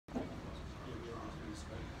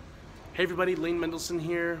Hey everybody, Lane Mendelson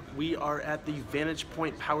here. We are at the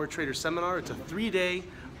VantagePoint Power Trader Seminar. It's a 3-day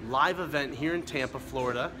live event here in Tampa,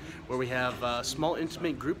 Florida, where we have a small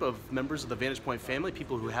intimate group of members of the VantagePoint family,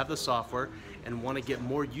 people who have the software and want to get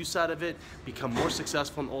more use out of it, become more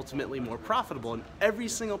successful and ultimately more profitable. And every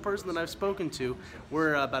single person that I've spoken to,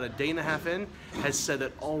 we're about a day and a half in, has said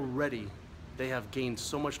that already they have gained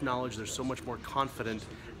so much knowledge, they're so much more confident,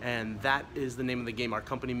 and that is the name of the game. Our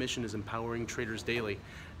company mission is empowering traders daily.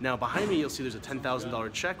 Now behind me you'll see there's a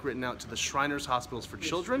 $10,000 check written out to the Shriners Hospitals for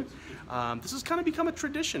Children. This has kind of become a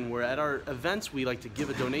tradition where at our events we like to give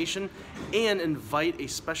a donation and invite a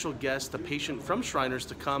special guest, a patient from Shriners,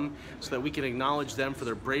 to come so that we can acknowledge them for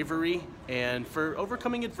their bravery and for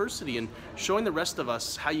overcoming adversity and showing the rest of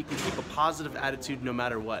us how you can keep a positive attitude no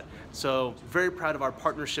matter what. So very proud of our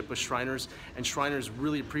partnership with Shriners, and Shriners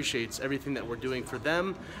really appreciates everything that we're doing for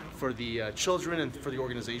them, for the children, and for the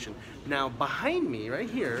organization. Now behind me right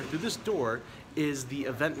here through this door is the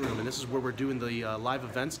event room, and this is where we're doing the live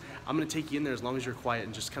events. I'm going to take you in there as long as you're quiet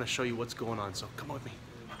and just kind of show you what's going on, so come on with me.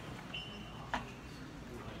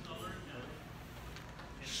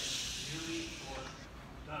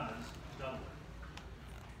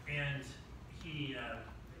 And he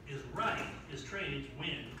is right. His trades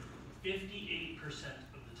win 58%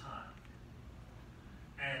 of the time.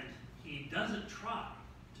 And he doesn't try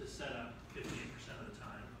to set up 58% of the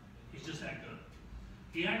time. He's just that good.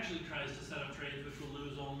 He actually tries to set up trades which will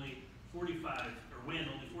lose only 45 or win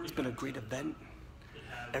only 45%. It's been a great event.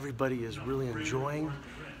 Everybody is really enjoying,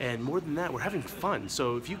 and more than that, we're having fun.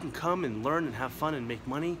 So if you can come and learn and have fun and make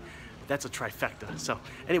money, that's a trifecta. So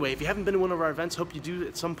anyway, if you haven't been to one of our events, hope you do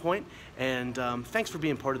at some point, and thanks for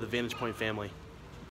being part of the VantagePoint family.